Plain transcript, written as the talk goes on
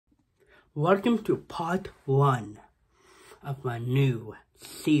Welcome to part 1 of my new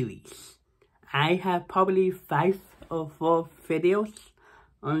series. I have probably 5 or 4 videos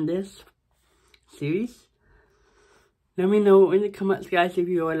on this series. Let me know in the comments, guys, if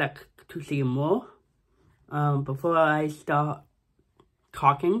you would like to see more. Before I start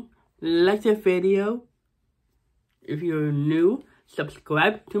talking, like the video. If you're new,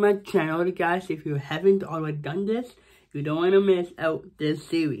 subscribe to my channel, guys, if you haven't already done this. You don't want to miss out this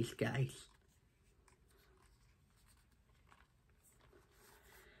series, guys.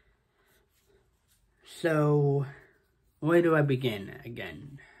 So, where do I begin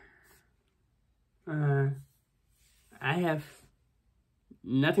again? I have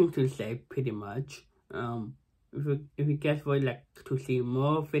nothing to say, pretty much. If you guys would like to see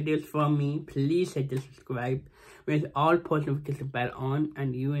more videos from me, please hit the subscribe with all post notification bell on,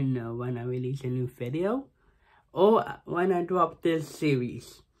 and you will know when I release a new video or when I drop this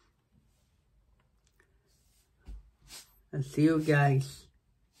series. I'll see you guys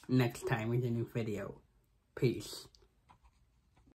next time with a new video. Peace.